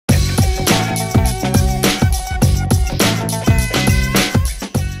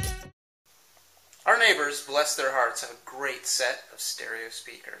neighbors, bless their hearts, have a great set of stereo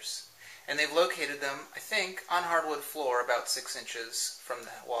speakers. And they've located them, I think, on hardwood floor about 6 inches from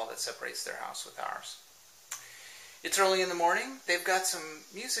the wall that separates their house with ours. It's early in the morning. They've got some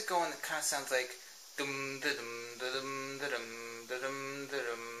music going that kind of sounds like dum da dum da dum da dum da dum da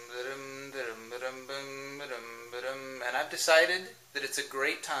dum da dum da dum da dum da dum da dum, and I've decided that it's a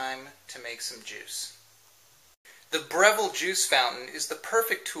great time to make some juice. The Breville Juice fountain is the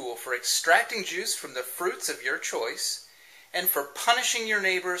perfect tool for extracting juice from the fruits of your choice and for punishing your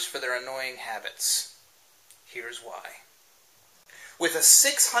neighbors for their annoying habits. Here's why. With a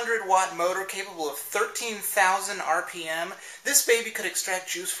 600-watt motor capable of 13,000 RPM, this baby could extract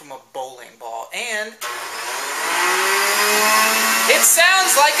juice from a bowling ball, and it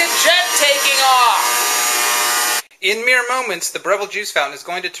sounds like a jet taking off! In mere moments, the Breville Juice fountain is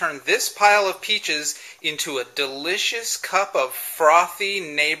going to turn this pile of peaches into a delicious cup of frothy,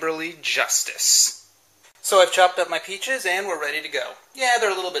 neighborly justice. So I've chopped up my peaches and we're ready to go. Yeah,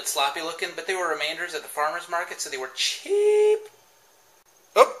 they're a little bit sloppy looking, but they were remainders at the farmer's market, so they were cheap.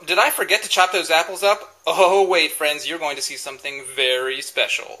 Oh, did I forget to chop those apples up? Oh, wait, friends, you're going to see something very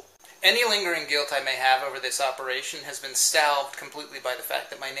special. Any lingering guilt I may have over this operation has been salved completely by the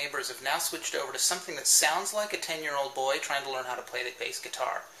fact that my neighbors have now switched over to something that sounds like a 10-year-old boy trying to learn how to play the bass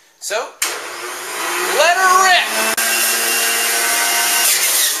guitar. So, let her rip!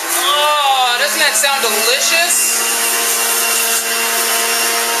 Oh, doesn't that sound delicious?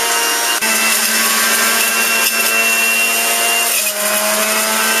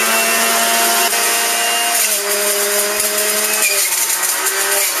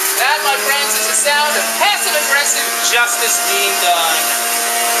 That, my friends, is the sound of passive-aggressive justice being done.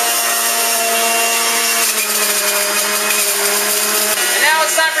 And now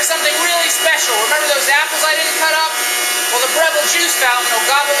it's time for something really special. Remember those apples I didn't cut up? Well, the Breville Juice fountain will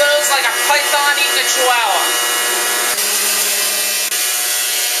gobble those like a python eating a chihuahua.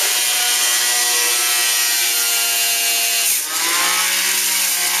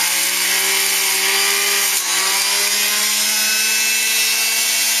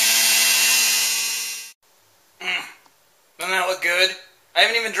 Doesn't that look good? I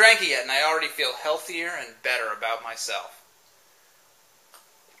haven't even drank it yet, and I already feel healthier and better about myself.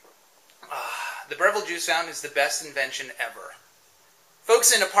 The Breville Juice fountain is the best invention ever.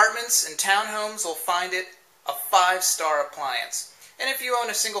 Folks in apartments and townhomes will find it a 5-star appliance. And if you own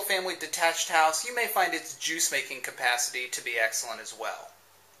a single-family detached house, you may find its juice-making capacity to be excellent as well.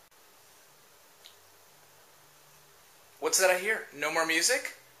 What's that I hear? No more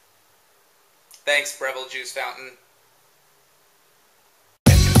music? Thanks, Breville Juice fountain.